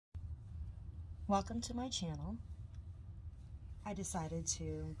Welcome to my channel. I decided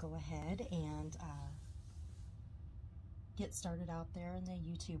to go ahead and get started out there in the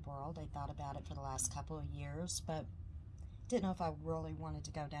YouTube world. I thought about it for the last couple of years, but didn't know if I really wanted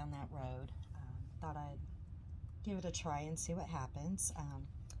to go down that road. Thought I'd give it a try and see what happens.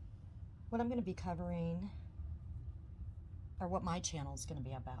 What I'm going to be covering, or what my channel is going to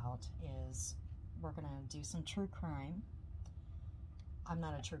be about, is we're going to do some true crime. I'm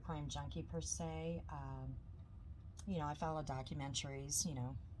not a true crime junkie per se. You know, I follow documentaries,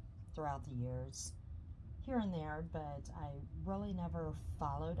 throughout the years, here and there, but I really never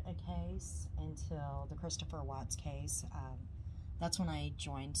followed a case until the Christopher Watts case. That's when I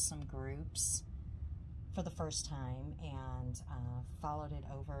joined some groups for the first time and followed it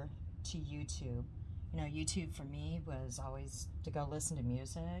over to YouTube. You know, YouTube for me was always to go listen to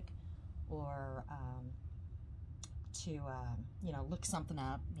music or to, look something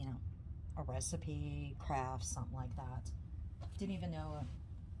up, a recipe, craft, something like that. Didn't even know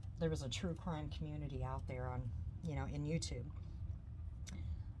there was a true crime community out there on, in YouTube.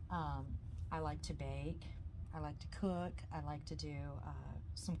 I like to bake. I like to cook. I like to do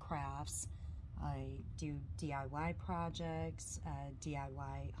some crafts. I do DIY projects,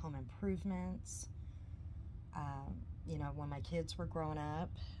 DIY home improvements. When my kids were growing up,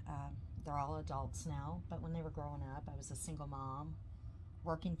 they're all adults now, but when they were growing up, I was a single mom,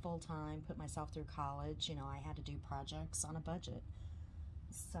 working full-time, put myself through college. I had to do projects on a budget.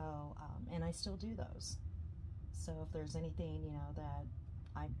 So, and I still do those. So if there's anything, that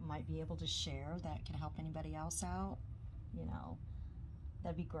I might be able to share that can help anybody else out,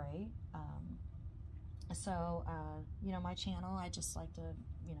 that'd be great. My channel, I just like to,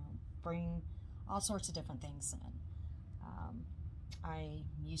 bring all sorts of different things in. I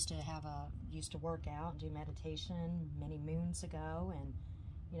used to work out and do meditation many moons ago, and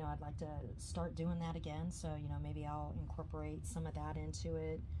I'd like to start doing that again. So maybe I'll incorporate some of that into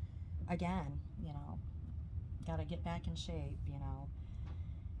it again. Got to get back in shape.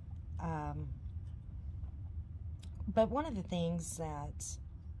 But one of the things that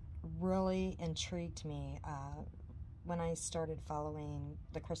really intrigued me when I started following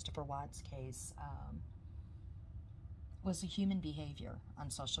the Christopher Watts case was the human behavior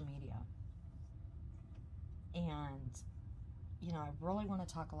on social media. And, I really want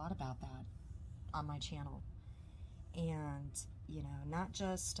to talk a lot about that on my channel. And, not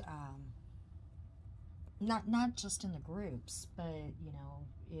just, not just in the groups, but,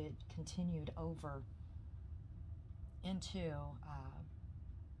 it continued over into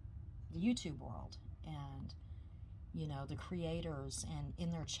the YouTube world and, the creators and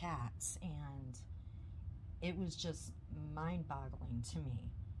in their chats, and it was just mind-boggling to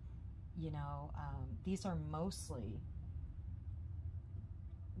me. These are mostly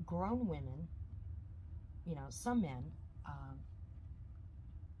grown women, some men,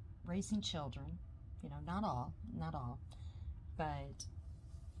 raising children, not all, but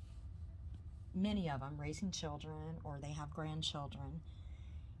many of them raising children, or they have grandchildren.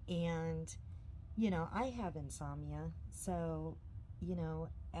 And, I have insomnia, so,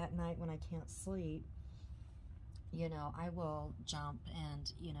 at night when I can't sleep, I will jump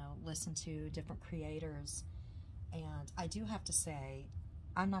and, listen to different creators. And I do have to say,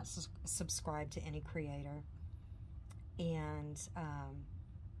 I'm not subscribed to any creator. And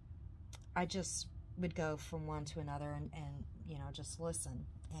I just would go from one to another and just listen.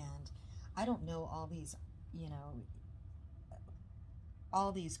 And I don't know all these,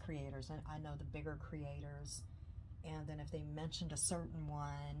 all these creators. I know the bigger creators. And then if they mentioned a certain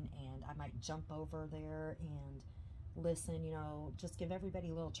one, and I might jump over there and listen, just give everybody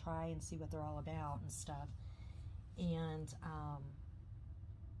a little try and see what they're all about and stuff. And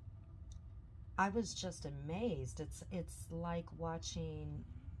I was just amazed. It's like watching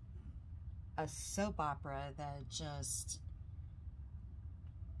a soap opera that just,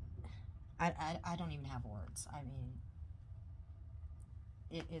 I don't even have words. I mean,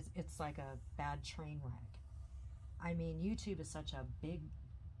 it's like a bad train wreck. I mean, YouTube is such a big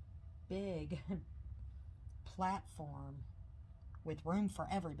platform with room for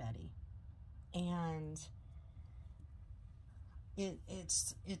everybody, and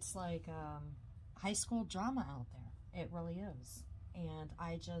it's like high school drama out there. It really is. And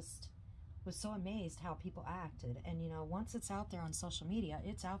I just was so amazed how people acted. And once it's out there on social media,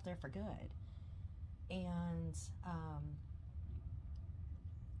 it's out there for good. And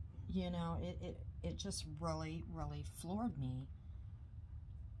it just really floored me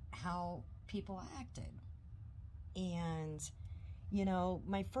how people acted. And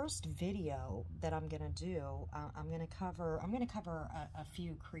my first video that I'm gonna do, I'm gonna cover a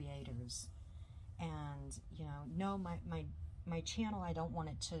few creators And, you know, no, my channel, I don't want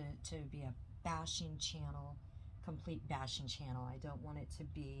it to be a bashing channel, complete bashing channel. I don't want it to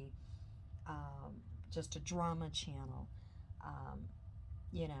be just a drama channel.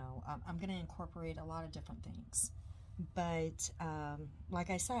 You know, I'm going to incorporate a lot of different things. But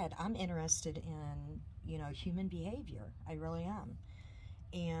like I said, I'm interested in, you know, human behavior. I really am.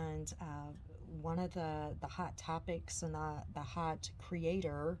 And one of the hot topics and the hot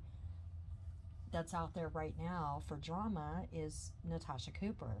creator that's out there right now for drama is Natasha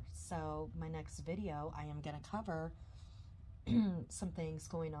Cooper. So my next video, I am going to cover some things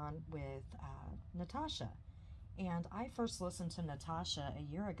going on with Natasha. And I first listened to Natasha a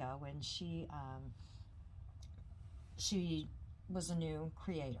year ago when she was a new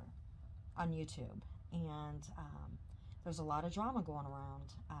creator on YouTube. And there's a lot of drama going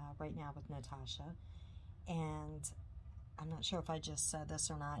around right now with Natasha. And I'm not sure if I just said this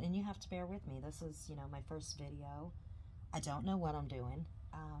or not, and you have to bear with me. This is, you know, my first video. I don't know what I'm doing.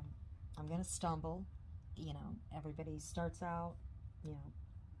 I'm going to stumble. You know, everybody starts out, you know,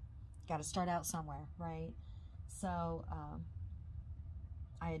 got to start out somewhere, right? So,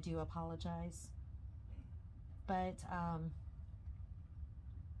 I do apologize. But,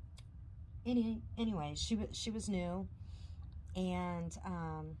 anyway, she was new, and,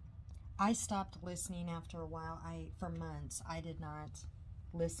 I stopped listening after a while. For months, I did not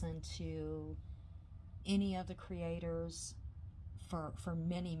listen to any of the creators for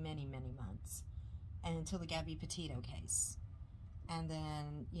many, many, many months, and until the Gabby Petito case. And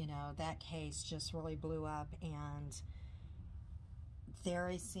then, you know, that case just really blew up, and there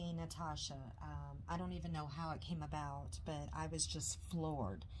I see Natasha. I don't even know how it came about, but I was just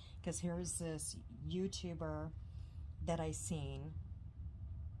floored, because here's this YouTuber that I seen.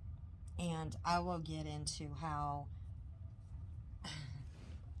 And I will get into how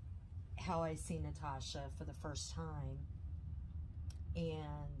I see Natasha for the first time.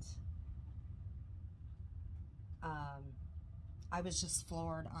 And I was just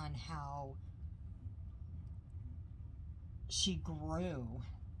floored on how she grew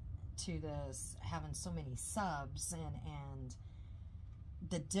to this, having so many subs, and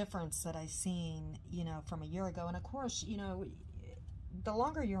the difference that I seen, you know, from a year ago. And of course, you know, the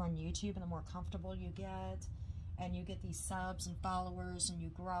longer you're on YouTube and the more comfortable you get, and you get these subs and followers, and you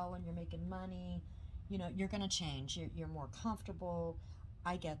grow and you're making money, you know, you're going to change. You're more comfortable.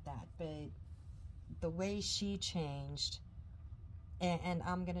 I get that. But the way she changed, and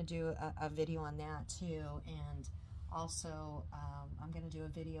I'm going to do a video on that too. And also, I'm going to do a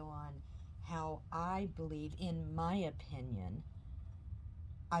video on how I believe, in my opinion,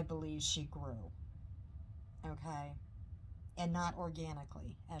 I believe she grew. Okay? And not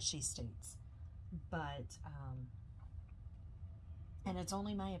organically, as she states. But, and it's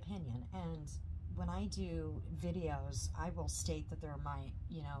only my opinion. And when I do videos, I will state that they're my,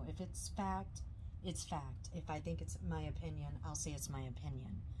 you know, if it's fact, it's fact. If I think it's my opinion, I'll say it's my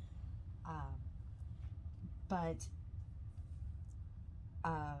opinion. But,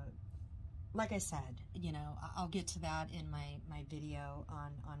 like I said, you know, I'll get to that in my video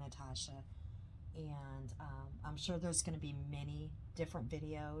on Natasha. And I'm sure there's going to be many different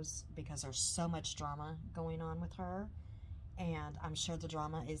videos, because there's so much drama going on with her, and I'm sure the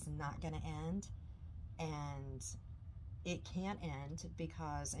drama is not going to end, and it can't end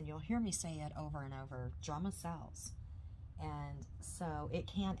because, and you'll hear me say it over and over, drama sells, and so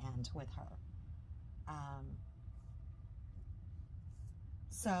it can't end with her.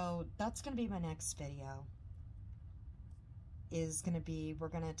 So that's going to be my next video. Is going to be, we're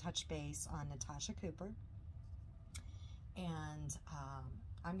going to touch base on Natasha Cooper, and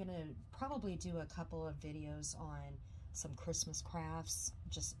I'm going to probably do a couple of videos on some Christmas crafts,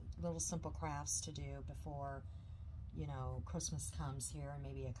 just little simple crafts to do before, you know, Christmas comes here, and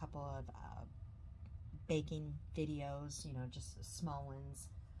maybe a couple of baking videos, you know, just small ones.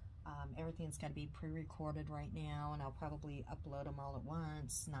 Everything's got to be pre-recorded right now, and I'll probably upload them all at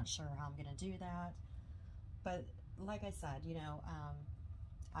once. Not sure how I'm going to do that, but like I said, you know,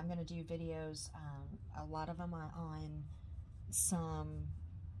 I'm going to do videos, a lot of them are on some,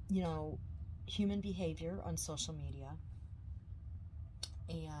 you know, human behavior on social media,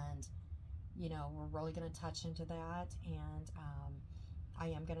 and, you know, we're really going to touch into that, and I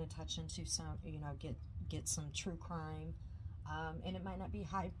am going to touch into some, you know, get some true crime, and it might not be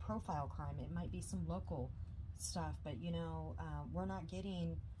high profile crime, it might be some local stuff, but, you know, we're not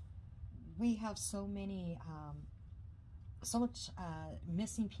getting, we have so many, so much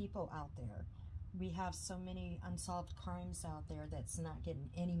missing people out there. We have so many unsolved crimes out there that's not getting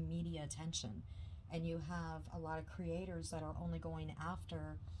any media attention. And you have a lot of creators that are only going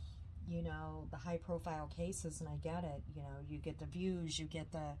after, you know, the high profile cases, and I get it, you know, you get the views, you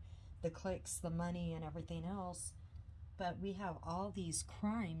get the clicks, the money, and everything else. But we have all these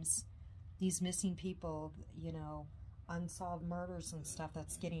crimes, these missing people, you know, unsolved murders and stuff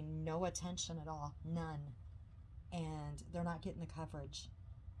that's getting no attention at all, none. And they're not getting the coverage.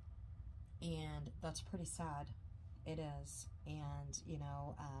 And that's pretty sad. It is. And, you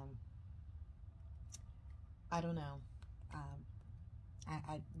know, I don't know.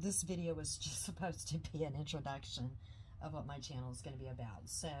 This video was just supposed to be an introduction of what my channel is going to be about.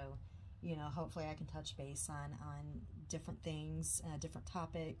 So, you know, hopefully I can touch base on different things, different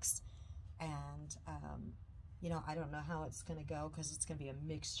topics. And, you know, I don't know how it's going to go, because it's going to be a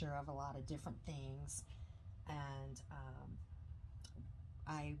mixture of a lot of different things. And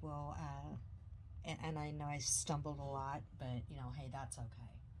I will, and I know I stumbled a lot, but, you know, hey, that's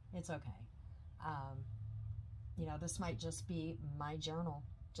okay. It's okay. You know, this might just be my journal,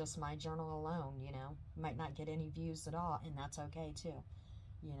 just my journal alone, you know. Might not get any views at all, and that's okay, too.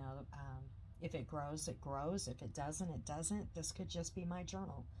 You know, if it grows, it grows. If it doesn't, it doesn't. This could just be my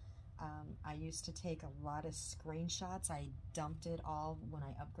journal. I used to take a lot of screenshots. I dumped it all when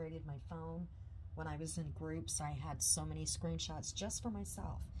I upgraded my phone. When I was in groups, I had so many screenshots just for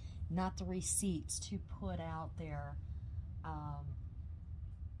myself, not the receipts to put out there.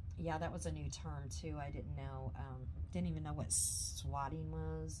 Yeah, that was a new term too. I didn't know, didn't even know what swatting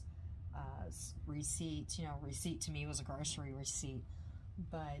was. Receipt, you know, receipt to me was a grocery receipt.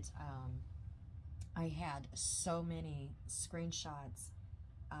 But I had so many screenshots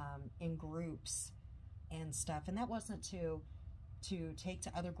in groups and stuff, and that wasn't to take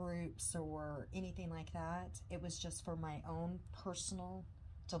to other groups or anything like that. It was just for my own personal,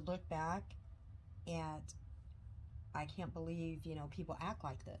 to look back at, I can't believe, you know, people act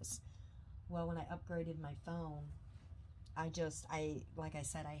like this. Well, when I upgraded my phone, like I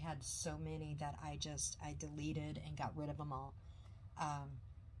said, I had so many that I deleted and got rid of them all.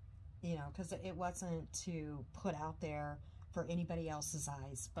 You know, because it wasn't to put out there for anybody else's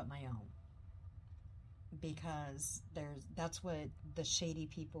eyes but my own. Because that's what the shady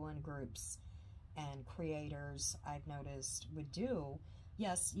people in groups and creators, I've noticed, would do.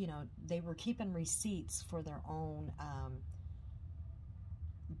 Yes, you know, they were keeping receipts for their own,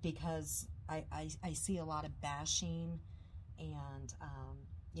 because I see a lot of bashing, and,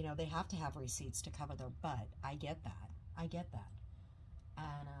 you know, they have to have receipts to cover their butt. I get that. I get that.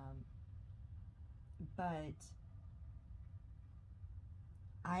 And, but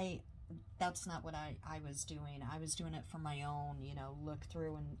that's not what I was doing. I was doing it for my own, you know, look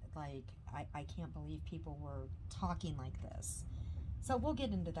through, and like, I can't believe people were talking like this. So we'll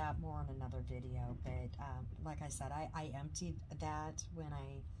get into that more in another video. But like I said, I emptied that when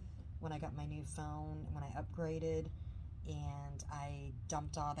I got my new phone, when I upgraded, and I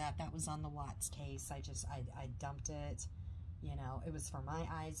dumped all that. That was on the Watts case. I dumped it. You know, it was for my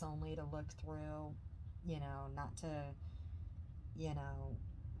eyes only to look through, you know, not to, you know,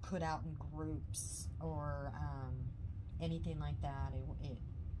 put out in groups or anything like that.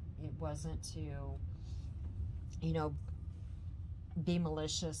 It wasn't to, you know, be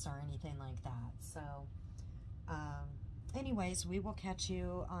malicious or anything like that. So anyways, we will catch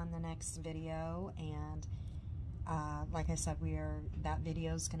you on the next video, and like I said, that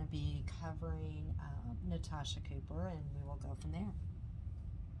video is going to be covering Natasha Cooper, and we will go from there.